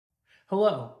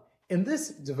Hello. In this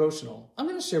devotional, I'm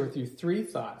going to share with you 3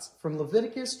 thoughts from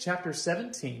Leviticus chapter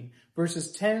 17,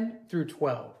 verses 10 through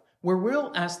 12, where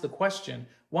we'll ask the question,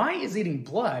 why is eating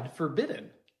blood forbidden?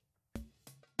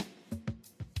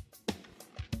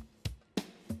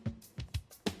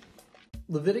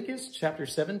 Leviticus chapter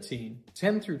 17,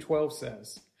 10 through 12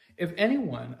 says, "If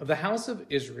anyone of the house of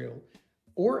Israel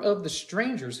or of the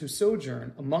strangers who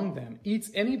sojourn among them eats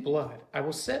any blood, I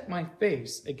will set my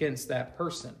face against that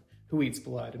person who eats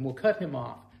blood, and will cut him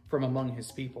off from among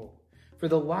his people. For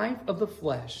the life of the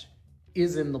flesh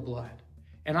is in the blood,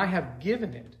 and I have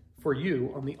given it for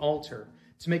you on the altar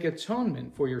to make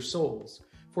atonement for your souls.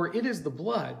 For it is the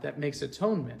blood that makes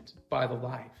atonement by the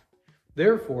life.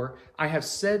 Therefore, I have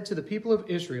said to the people of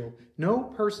Israel, no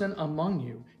person among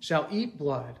you shall eat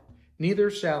blood, neither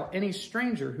shall any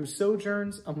stranger who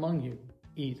sojourns among you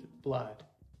eat blood."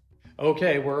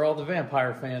 Okay, where are all the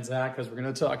vampire fans at? Because we're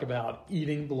going to talk about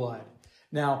eating blood.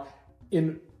 Now,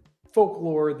 in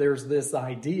folklore, there's this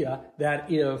idea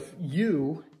that if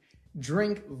you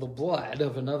drink the blood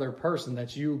of another person,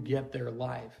 that you get their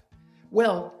life.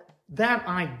 Well, that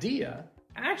idea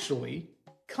actually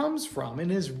comes from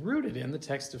and is rooted in the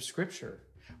text of Scripture,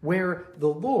 where the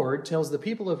Lord tells the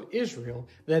people of Israel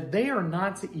that they are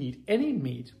not to eat any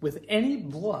meat with any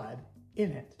blood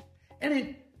in it. And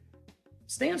it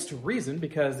stands to reason,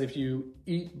 because if you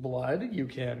eat blood, you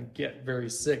can get very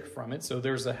sick from it. So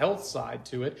there's a health side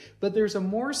to it. But there's a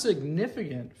more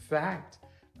significant fact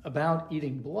about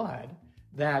eating blood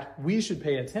that we should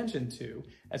pay attention to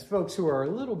as folks who are a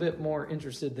little bit more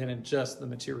interested than in just the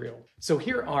material. So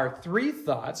here are 3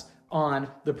 thoughts on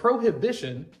the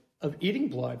prohibition of eating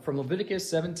blood from Leviticus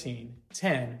 17,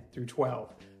 10 through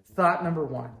 12. Thought number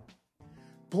 1,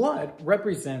 blood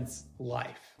represents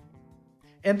life.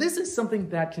 And this is something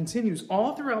that continues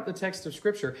all throughout the text of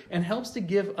Scripture and helps to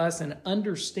give us an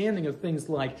understanding of things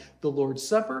like the Lord's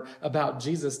Supper, about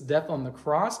Jesus' death on the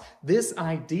cross. This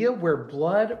idea where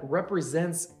blood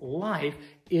represents life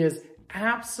is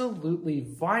absolutely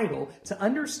vital to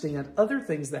understand other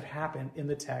things that happen in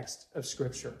the text of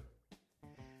Scripture.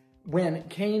 When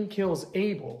Cain kills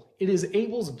Abel, it is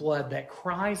Abel's blood that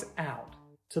cries out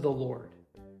to the Lord.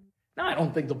 Now, I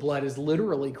don't think the blood is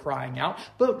literally crying out,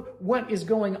 but what is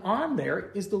going on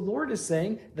there is the Lord is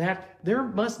saying that there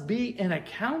must be an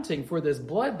accounting for this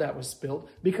blood that was spilled,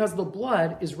 because the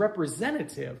blood is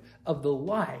representative of the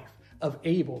life of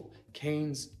Abel,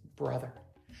 Cain's brother.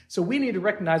 So we need to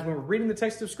recognize when we're reading the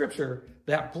text of Scripture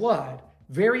that blood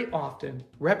very often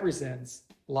represents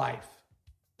life.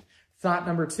 Thought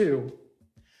number 2,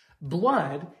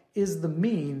 blood is the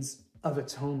means of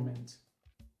atonement.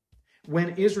 When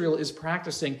Israel is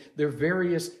practicing their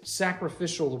various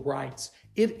sacrificial rites,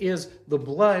 it is the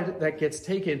blood that gets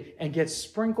taken and gets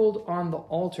sprinkled on the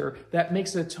altar that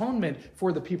makes atonement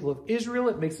for the people of Israel.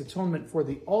 It makes atonement for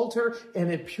the altar,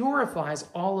 and it purifies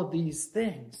all of these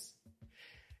things.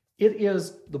 It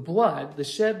is the blood, the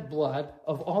shed blood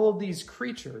of all of these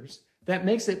creatures, that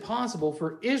makes it possible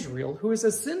for Israel, who is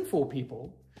a sinful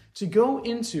people, to go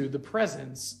into the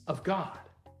presence of God.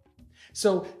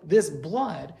 So this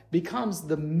blood becomes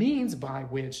the means by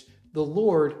which the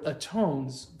Lord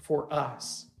atones for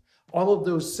us. All of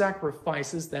those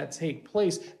sacrifices that take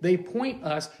place, they point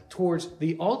us towards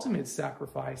the ultimate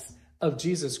sacrifice of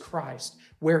Jesus Christ,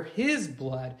 where his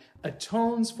blood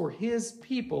atones for his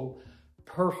people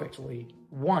perfectly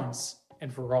once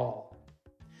and for all.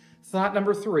 Thought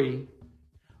number 3,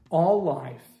 all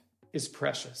life is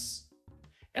precious.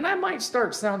 And I might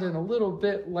start sounding a little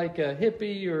bit like a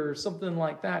hippie or something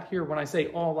like that here when I say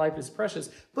all life is precious,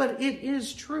 but it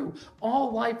is true.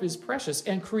 All life is precious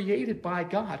and created by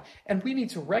God, and we need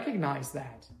to recognize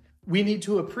that. We need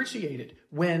to appreciate it.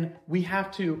 When we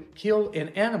have to kill an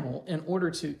animal in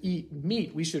order to eat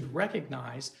meat, we should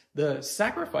recognize the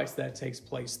sacrifice that takes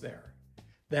place there.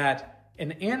 That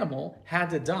an animal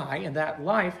had to die and that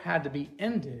life had to be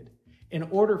ended in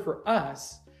order for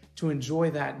us to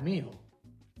enjoy that meal.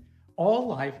 All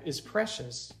life is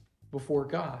precious before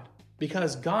God,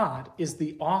 because God is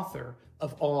the author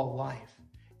of all life.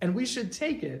 And we should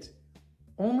take it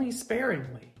only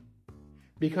sparingly,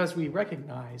 because we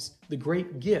recognize the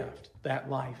great gift that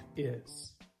life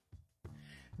is.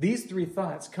 These 3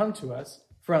 thoughts come to us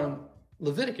from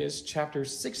Leviticus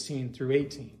chapters 16 through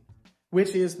 18,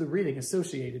 which is the reading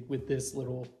associated with this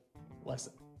little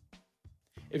lesson.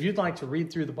 If you'd like to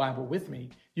read through the Bible with me,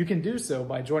 you can do so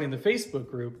by joining the Facebook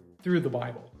group Through the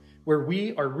Bible, where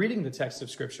we are reading the text of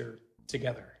Scripture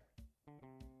together.